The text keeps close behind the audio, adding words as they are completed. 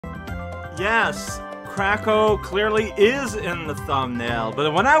Yes, Krakow clearly is in the thumbnail,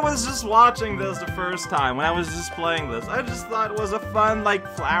 but when I was just watching this the first time, when I was just playing this, I just thought it was a fun, like,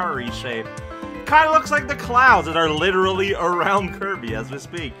 flowery shape. Kinda looks like the clouds that are literally around Kirby as we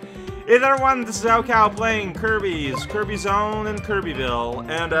speak. Hey there everyone, this is Cow playing Kirby Zone in Kirbyville,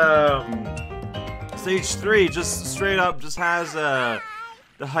 and Stage 3 just straight up just has the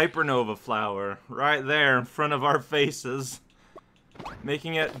Hypernova flower right there in front of our faces.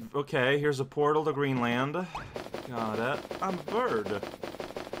 Making it, okay, here's a portal to Greenland. Got it. I'm a bird.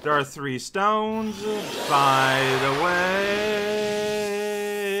 There are 3 stones, by the way.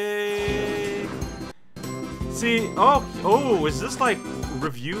 See, oh, is this like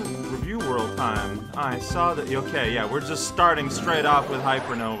review world time? I saw that, okay, yeah, we're just starting straight off with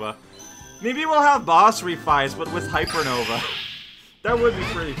Hypernova. Maybe we'll have boss refights, but with Hypernova. That would be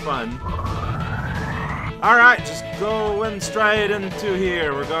pretty fun. Alright, just going straight into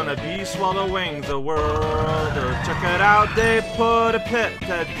here. We're gonna be swallowing the world. Check it out, they put a pit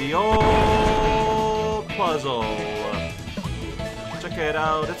at the old puzzle. Check it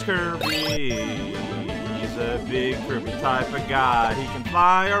out, it's Kirby. He's a big Kirby type of guy. He can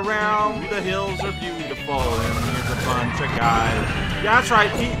fly around, the hills are beautiful, and here's a bunch of guys. Yeah, that's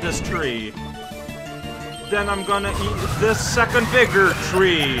right, eat this tree. Then I'm gonna eat this second bigger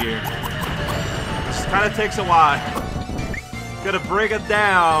tree. Kind of takes a while. Gotta break it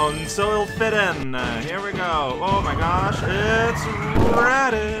down so it'll fit in. Here we go. Oh my gosh, it's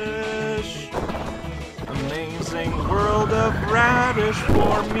radish. Amazing world of radish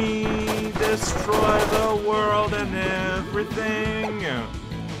for me. Destroy the world and everything.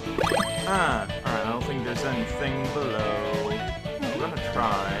 Alright, I don't think there's anything below. I'm gonna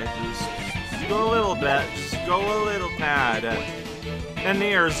try. Just go a little bit. Just go a little tad. And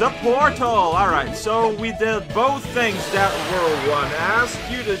here's a portal! Alright, so we did both things that World 1 asked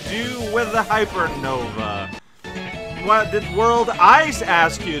you to do with the Hypernova. What did World Ice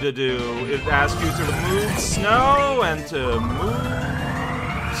ask you to do? It asked you to remove snow and to move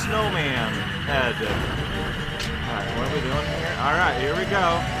snowman head. Alright, what are we doing here? Alright, here we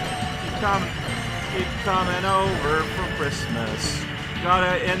go. Keep coming over for Christmas.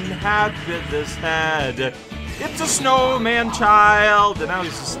 Gotta inhabit this head. It's a snowman child! And now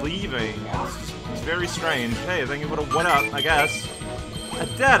he's just leaving. It's very strange. Hey, thank you for the what up, I guess. I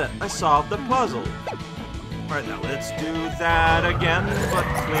did it! I solved the puzzle. Alright, now let's do that again, but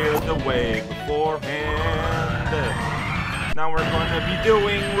clear the way beforehand. Now we're going to be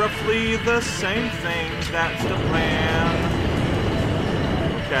doing roughly the same thing. That's the plan.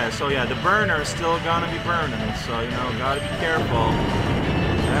 Okay, so yeah, the burner is still gonna be burning, so, you know, gotta be careful.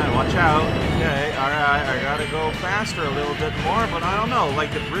 Yeah, watch out. Okay, alright, I gotta go faster a little bit more, but I don't know,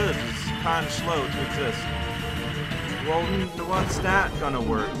 like the bridge is kind of slow to exist. Well, what's that gonna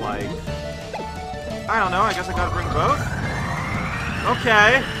work like? I don't know, I guess I gotta bring both?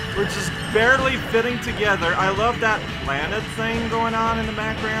 Okay, we're just barely fitting together. I love that planet thing going on in the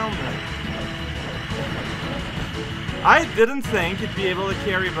background. I didn't think you'd be able to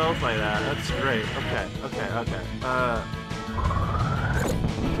carry both like that. That's great. Okay.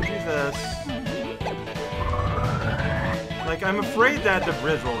 This. Like, I'm afraid that the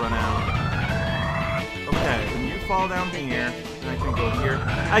bridge will run out. Okay, when you fall down here, then I can go here.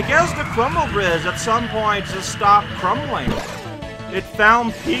 I guess the crumble bridge at some point just stopped crumbling. It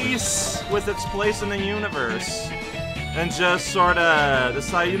found peace with its place in the universe. And just sorta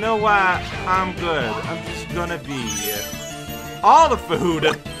decided, you know what? I'm good. I'm just gonna be all the food,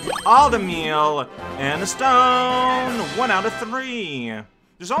 all the meal, and a stone. 1 out of 3.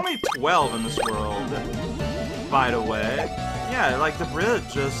 There's only 12 in this world, by the way. Yeah, like the bridge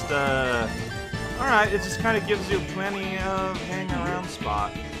just, alright, it just kind of gives you plenty of hang around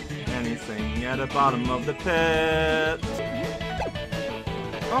spot. Anything at the bottom of the pit.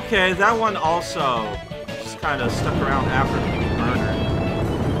 Okay, that one also just kind of stuck around after the burner.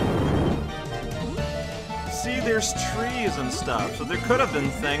 See, there's trees and stuff, so there could have been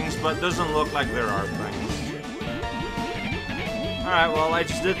things, but it doesn't look like there are things. Alright, well, I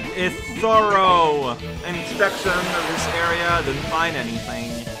just did a thorough inspection of this area, didn't find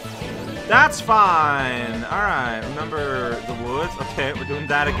anything. That's fine! Alright, remember the woods? Okay, we're doing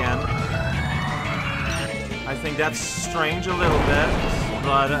that again. I think that's strange a little bit,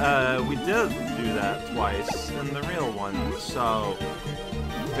 but we did do that twice in the real one, so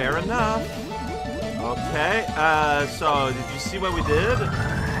fair enough. Okay, so did you see what we did?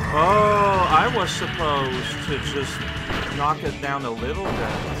 Oh, I was supposed to just knock it down a little bit.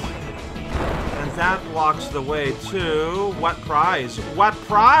 And that blocks the way to... What prize? What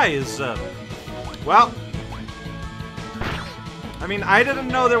prize? Well, I mean, I didn't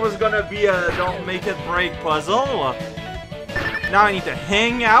know there was gonna be a don't make it break puzzle. Now I need to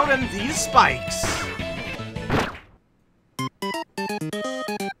hang out in these spikes.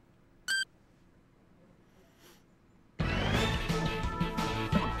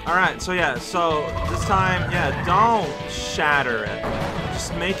 Alright, so yeah, so this time, yeah, don't shatter it.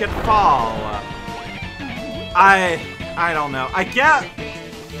 Just make it fall. I don't know. I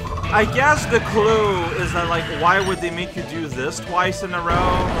guess the clue is that, like, why would they make you do this twice in a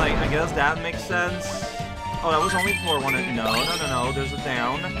row? Like, I guess that makes sense. Oh, that was only for one. No. There's a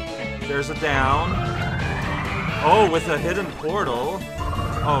down. There's a down. Oh, with a hidden portal.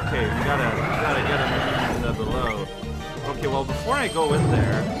 Okay, you gotta get him below. Okay, well, before I go in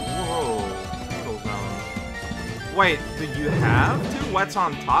there... Whoa. Portal zone. Wait, do you have to? What's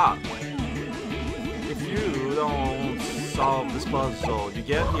on top? If you don't solve this puzzle, you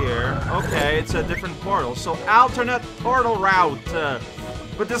get here. Okay, it's a different portal. So, alternate portal route.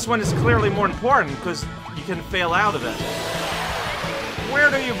 But this one is clearly more important, because you can fail out of it. Where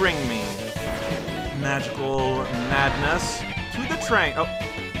do you bring me? Magical madness. To the train. Oh.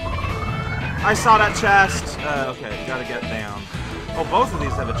 I saw that chest. Okay, gotta get down. Oh, both of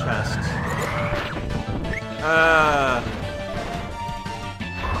these have a chest.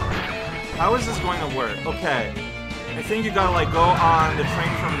 How is this going to work? Okay. I think you gotta, like, go on the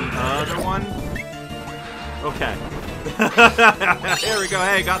train from the other one. Okay. Here we go.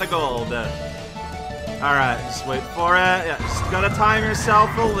 Hey, got the gold. Alright, just wait for it. Yeah, just gotta time yourself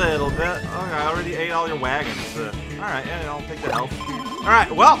a little bit. Okay, I already ate all your wagons. Alright, yeah, I'll take the health.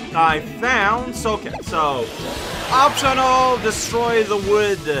 Alright, well, I found Socket. So, optional destroy the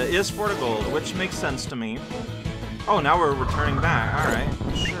wood is for the gold, which makes sense to me. Oh, now we're returning back. Alright,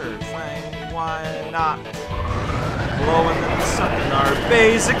 sure thing. Why not? Glowing in the sun are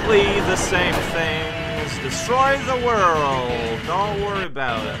basically the same things. Destroy the world. Don't worry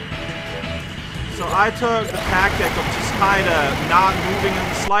about it. So I took the tactic of just kind of not moving in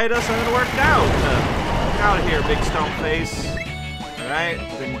the slightest, and it worked out. Get out of here, big stone face. Alright,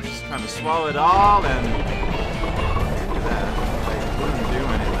 then you just kind of swallow it all, and look at that. Like, didn't do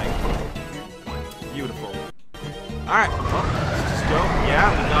anything. Beautiful. Alright, well, let's just go.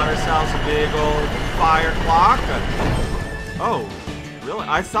 Yeah, we got ourselves a big old fire clock. Oh, really?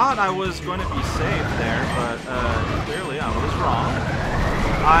 I thought I was going to be safe there, but clearly I was wrong.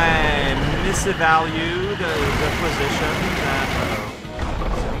 I misvalued the position.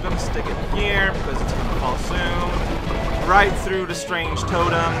 So I'm going to stick it here because it's going to fall soon. Right through the strange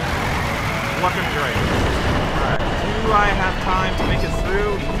totem. Looking great. Alright, do I have time to make it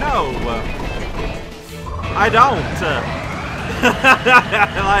through? No! I don't!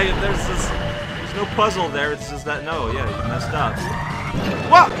 Like, there's no puzzle there, it's just that, no, yeah, you messed up.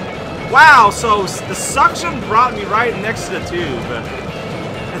 Whoa! Wow, so the suction brought me right next to the tube.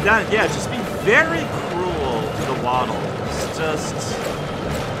 And that, yeah, just be very cruel to the waddle. It's just...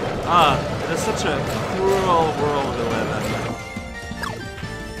 it's such a cruel world to live in.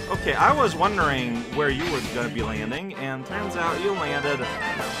 Okay, I was wondering where you were going to be landing, and turns out you landed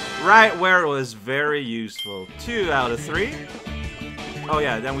right where it was very useful. 2 out of 3. Oh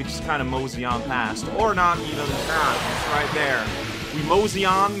yeah, then we just kind of mosey on past. Or not even that, it's right there. We mosey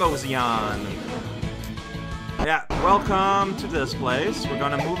on, mosey on. Yeah, welcome to this place. We're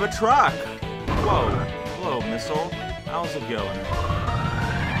gonna move a truck. Whoa, hello, missile. How's it going?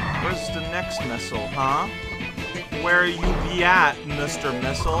 Where's the next missile, huh? Where you be at, Mr.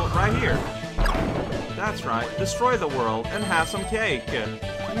 Missile? Right here. That's right. Destroy the world and have some cake.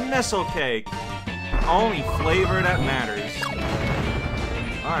 Missile cake. Only flavor that matters.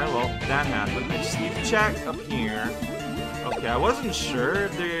 Alright, well, that happened. I just need to check up here. Okay, I wasn't sure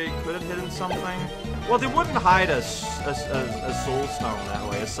if they could have hidden something. Well, they wouldn't hide a soul stone that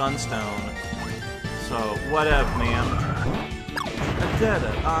way, a sunstone. So, whatever, man. I did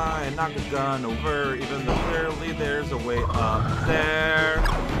it. I knocked the gun over, even though clearly there's a way up there.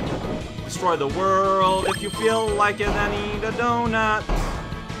 Destroy the world. If you feel like it, then eat a donut.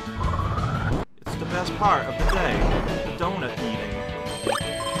 It's the best part of the day, the donut eating.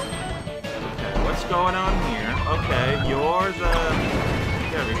 Okay, what's going on here? Okay, you're the...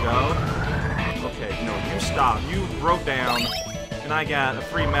 There we go. Okay, no, you stop. You broke down, and I got a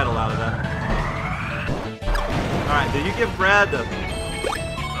free medal out of that. Alright, did you give bread?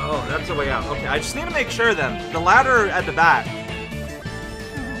 Oh, that's the way out. Okay, I just need to make sure then. The ladder at the back.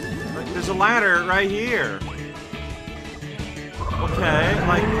 Like, there's a ladder right here. Okay,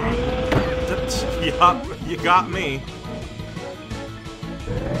 like... Yup, you got me.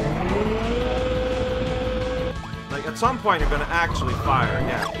 Like, at some point you're gonna actually fire.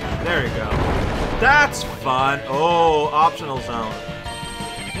 Yeah, there you go. That's fun. Oh, optional zone.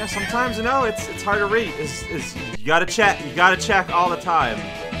 Yeah, sometimes, you know, it's hard to read. You gotta check all the time.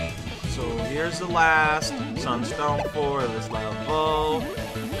 So here's the last sunstone for this level.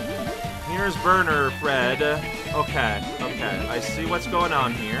 Here's Burner Fred. Okay, I see what's going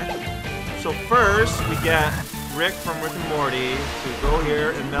on here. So first, we get Rick from Rick and Morty to go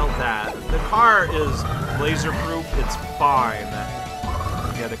here and melt that. The car is laser-proof, it's fine.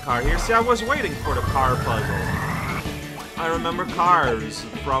 Get the car here. See, I was waiting for the car puzzle. I remember cars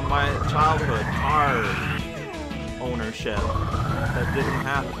from my childhood. Car ownership. That didn't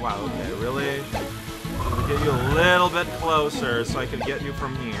happen. Wow, okay, really? Let me get you a little bit closer so I can get you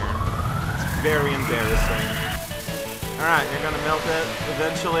from here. It's very embarrassing. Alright, you're gonna melt it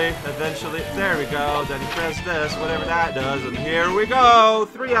eventually. There we go. Then you press this, whatever that does, and here we go!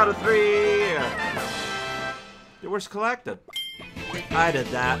 3 out of 3! It was collected. I did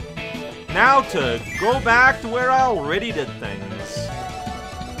that. Now to go back to where I already did things.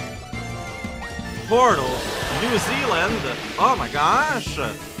 Portal, New Zealand. Oh my gosh.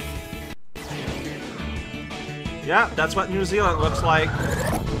 Yeah, that's what New Zealand looks like.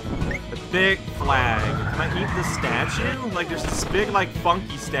 A big flag. Can I eat this statue? Like, there's this big, like,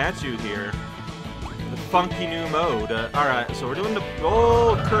 funky statue here. The funky new mode. Alright, so we're doing the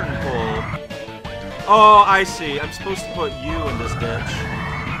gold curtain pull. Oh, I see. I'm supposed to put you in this ditch.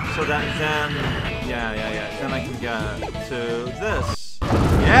 So that then... Yeah. Then I can get to this.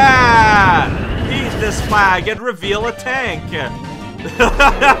 Yeah! Eat this flag and reveal a tank!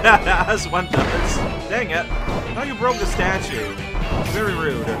 As one does. Dang it. Oh, you broke the statue. Very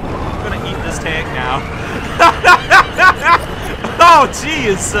rude. I'm gonna eat this tank now. Oh,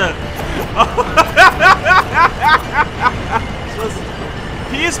 jeez!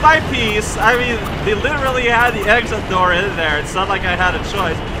 Piece by piece, I mean, they literally had the exit door in there. It's not like I had a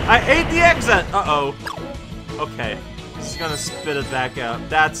choice. I ate the exit! Uh-oh. Okay. Just gonna spit it back out.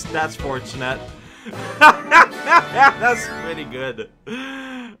 That's fortunate. That's pretty good.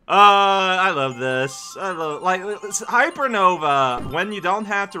 I love this. I love, like, it's Hypernova, when you don't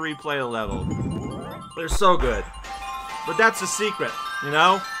have to replay a level. They're so good. But that's the secret, you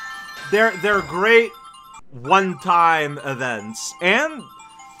know? They're great one-time events. And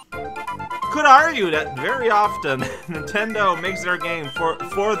could argue that very often Nintendo makes their game for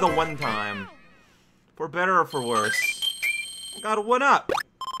the one time. For better or for worse. Got a 1-up.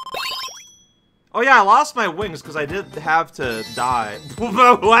 Oh yeah, I lost my wings because I did have to die.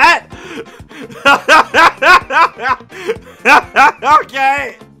 What?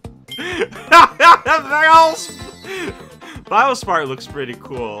 Okay. Biospark looks pretty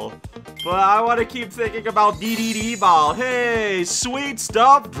cool. But I want to keep thinking about DDD Ball. Hey, sweet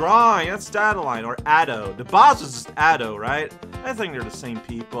stuff drawing. That's Dadeline or Addo. The boss is just Addo, right? I think they're the same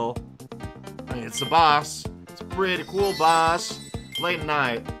people. I mean, it's the boss. It's a pretty cool boss. Late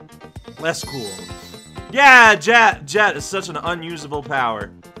night. Less cool. Yeah, Jet. Jet is such an unusable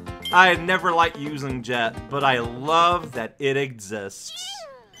power. I never liked using Jet, but I love that it exists.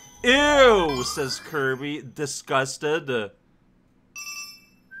 Ew, says Kirby, disgusted.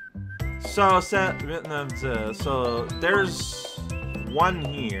 So there's one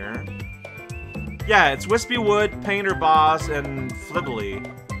here. Yeah, it's Wispy Wood, Painter Boss, and Flibbly.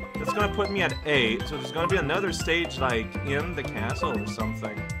 That's gonna put me at 8, so there's gonna be another stage, like, in the castle or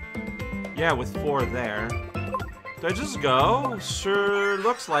something. Yeah, with 4 there. Do I just go? Sure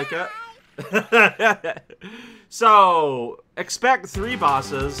looks like it. So, expect 3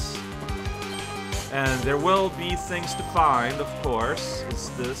 bosses. And there will be things to find, of course. It's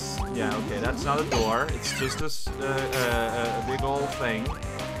this. Yeah, okay, that's not a door. It's just this big old thing.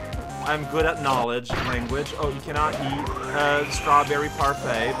 I'm good at knowledge, language. Oh, you cannot eat strawberry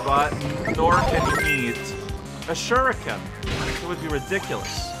parfait, but nor can you eat a shuriken. It would be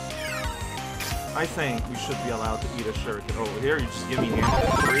ridiculous. I think you should be allowed to eat a shuriken. Oh, here, you just give me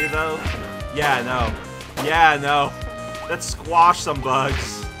hand 3, though? Yeah, no. Yeah, no. Let's squash some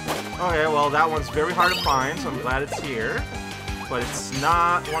bugs. Okay, well, that one's very hard to find, so I'm glad it's here. But it's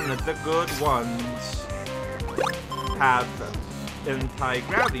not one of the good ones. Have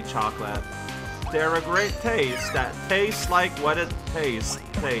anti-gravity chocolate. They're a great taste that tastes like what it tastes.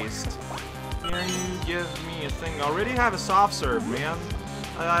 Here you give me a thing. I already have a soft serve, man.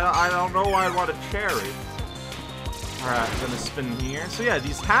 I don't know why I'd want a cherry. Alright, I'm gonna spin here. So yeah,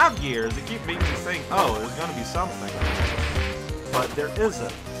 these have gears. They keep making me think, oh, there's gonna be something. But there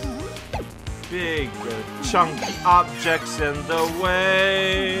isn't. Big, chunky objects in the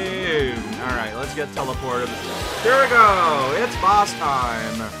way. Alright, let's get teleported. Here we go! It's boss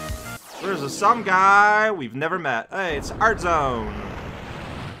time! There's some guy we've never met. Hey, it's Art Zone!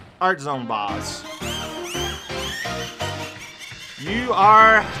 Art Zone boss. You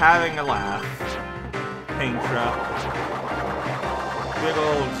are having a laugh, Paintra. Big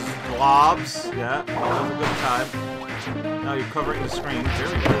old globs. Yeah, that was a good time. Now you're covering the screen.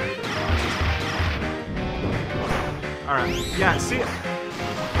 Very good. Alright, yeah, see,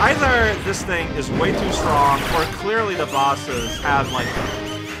 either this thing is way too strong, or clearly the bosses have, like,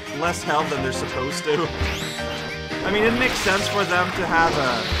 less health than they're supposed to. I mean, it makes sense for them to have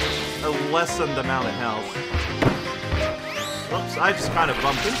a lessened amount of health. Whoops, I just kind of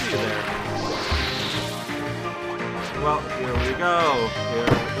bumped into you there. Well, here we go.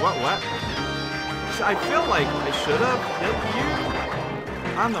 Here, what? So I feel like I should have hit you.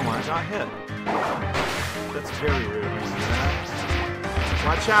 I'm the one that got hit. That's very rude.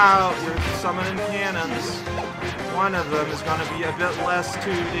 Watch out, you're summoning cannons. One of them is gonna be a bit less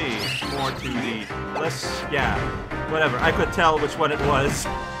 2D. More 2D. Less, yeah. Whatever, I could tell which one it was.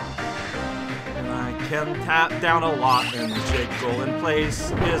 And I can tap down a lot and jiggle in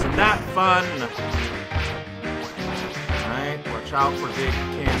place. Isn't that fun? Alright, watch out for big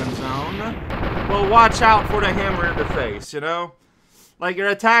cannon zone. Well, watch out for the hammer in the face, you know? Like, your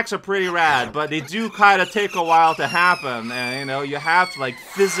attacks are pretty rad, but they do kind of take a while to happen, and, you know, you have to, like,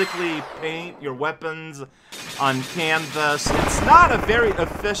 physically paint your weapons on canvas. It's not a very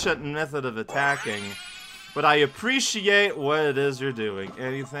efficient method of attacking, but I appreciate what it is you're doing.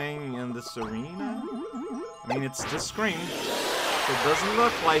 Anything in this arena? I mean, it's this screen, so it doesn't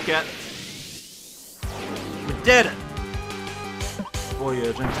look like it. We did it!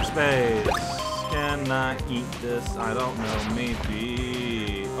 Voyage into space. Can I eat this? I don't know,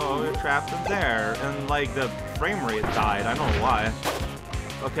 maybe. Oh, you're trapped in there. And, like, the frame rate died. I don't know why.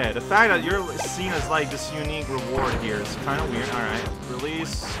 Okay, the fact that you're seen as, like, this unique reward here is kind of weird. Alright,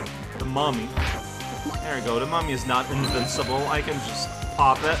 release the mummy. There we go. The mummy is not invincible. I can just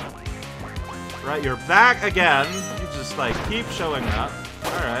pop it. Right, you're back again. You just, like, keep showing up.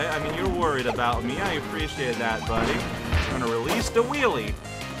 Alright, I mean, you're worried about me. I appreciate that, buddy. I'm gonna release the wheelie.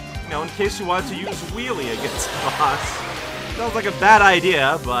 You know, in case you want to use wheelie against the boss. Sounds like a bad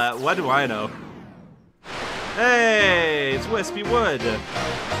idea, but what do I know? Hey, it's wispy wood.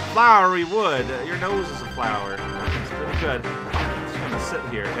 Flowery wood. Your nose is a flower. It's pretty good. I'm just gonna sit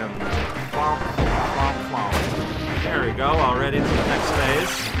here and flomp, flomp, flomp. There we go, already to the next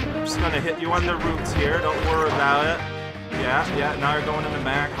phase. I'm just gonna hit you on the roots here, don't worry about it. Yeah, now you're going in the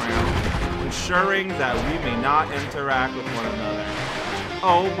background. Ensuring that we may not interact with one another.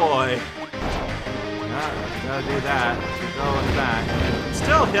 Oh boy. Gotta do that. You go in the back.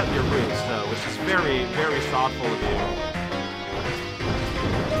 Still hit your roots though, which is very, very thoughtful of you.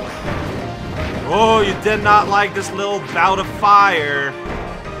 Oh, you did not like this little bout of fire.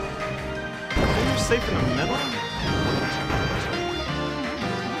 You're safe in the middle?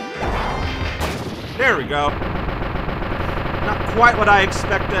 There we go. Not quite what I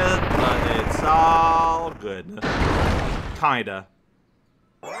expected, but it's all good. Kinda.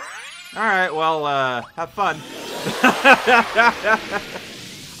 Alright, well, have fun.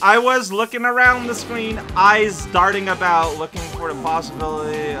 I was looking around the screen, eyes darting about, looking for the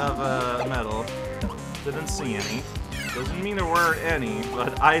possibility of a medal. Didn't see any. Doesn't mean there weren't any,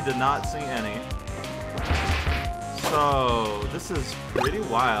 but I did not see any. So, this is pretty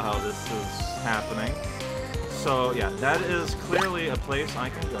wild how this is happening. So, yeah, that is clearly a place I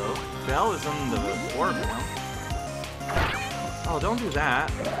can go. Bell is in the foreground. Oh, don't do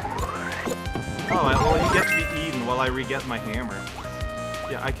that. Oh, well, you get to be eaten while I re-get my hammer.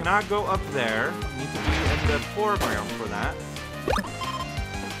 Yeah, I cannot go up there. Need to be in the foreground for that.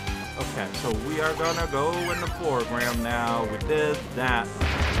 Okay, so we are gonna go in the foreground now. We did that.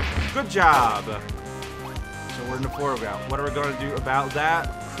 Good job! So we're in the foreground. What are we gonna do about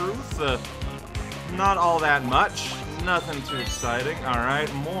that, Truth? Not all that much. Nothing too exciting.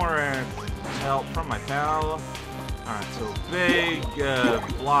 Alright, more help from my pal. Alright, so big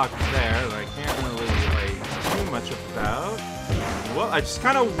block there that I can't really, like, too much about. Well, I just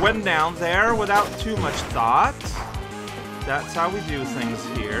kind of went down there without too much thought. That's how we do things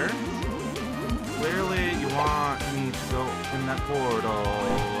here. Clearly, you want me to go in that portal.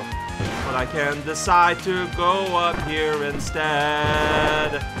 But I can decide to go up here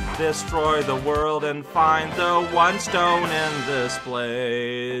instead. Destroy the world and find the one stone in this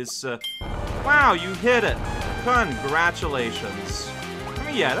place. Wow, you hit it. Congratulations. I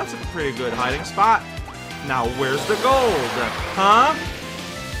mean, yeah, that's a pretty good hiding spot. Now, where's the gold? Huh?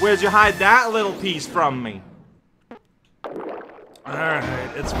 Where'd you hide that little piece from me?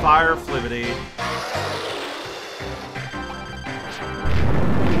 Alright, it's Fire Flivity.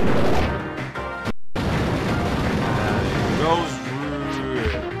 Goes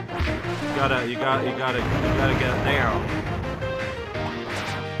gotta get it down.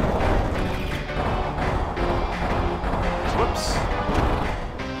 Whoops.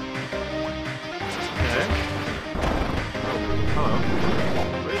 Okay. Hello.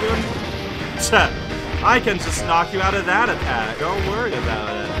 What are you doing? I can just knock you out of that attack. Don't worry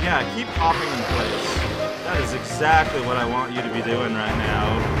about it. Yeah, keep hopping in place. That is exactly what I want you to be doing right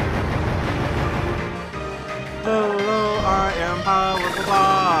now. Hello, I am Powerful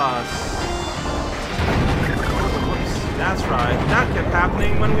Boss. Whoops, that's right. That kept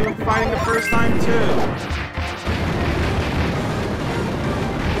happening when we were fighting the first time too.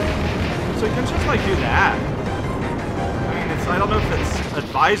 So you can just like do that. I mean, I don't know if it's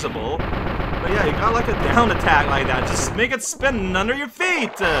advisable, but yeah, you got like a down attack like that. Just make it spin under your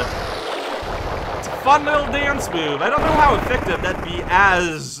feet. It's a fun little dance move. I don't know how effective that'd be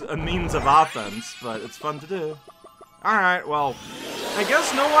as a means of offense, but it's fun to do. Alright, well, I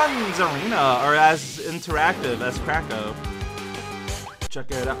guess no one's arena are as interactive as Krakow.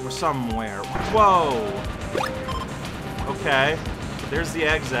 Check it out, we're somewhere. Whoa! Okay, there's the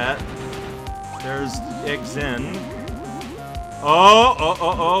exit. There's eggs in.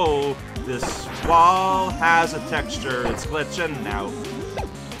 Oh! This wall has a texture. It's glitching now.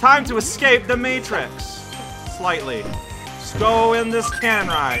 Time to escape the Matrix. Slightly. Let's go in this can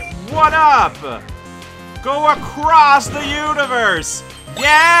ride. What up? Go across the universe.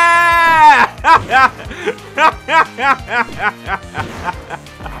 Yeah!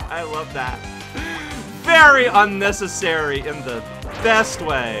 I love that. Very unnecessary in the best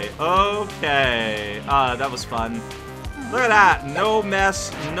way. Okay. That was fun. Look at that. No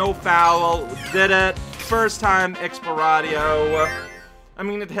mess, no foul. Did it. First time Exploratio. I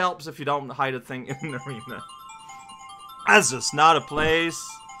mean, it helps if you don't hide a thing in the arena. That's just not a place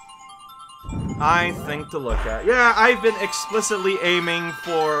I think to look at. Yeah, I've been explicitly aiming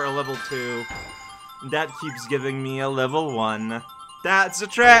for a level 2. That keeps giving me a level 1. That's the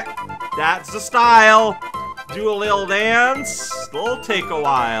trick. That's the style. Do a little dance. It'll take a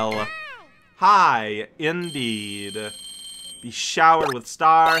while. Hi, indeed. Be showered with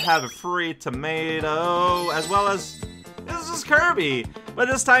star. Have a free tomato. As well as... This is Kirby. But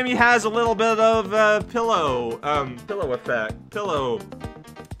this time he has a little bit of pillow effect. Pillow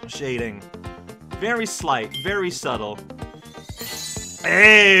shading. Very slight. Very subtle.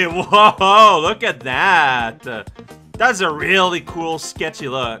 Hey, whoa, look at that. That's a really cool, sketchy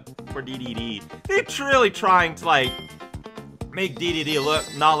look for DDD. They're really trying to, like, make DDD look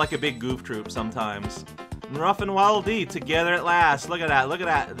not like a big goof troop sometimes. And Rough and Wild D together at last. Look at that. Look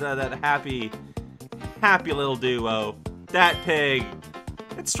at that. That happy little duo. That pig.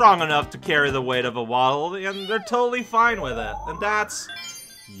 It's strong enough to carry the weight of a waddle, and they're totally fine with it. And that's...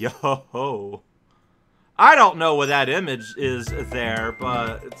 Yo-ho. I don't know what that image is there,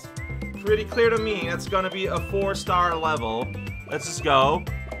 but it's pretty clear to me it's gonna be a 4-star level. Let's just go.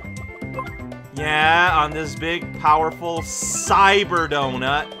 Yeah, on this big, powerful cyber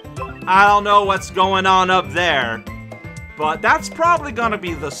donut. I don't know what's going on up there, but that's probably gonna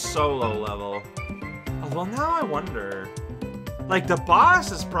be the solo level. Oh, well, now I wonder. Like, the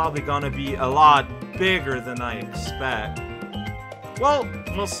boss is probably gonna be a lot bigger than I expect. Well,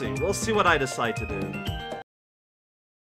 we'll see. We'll see what I decide to do.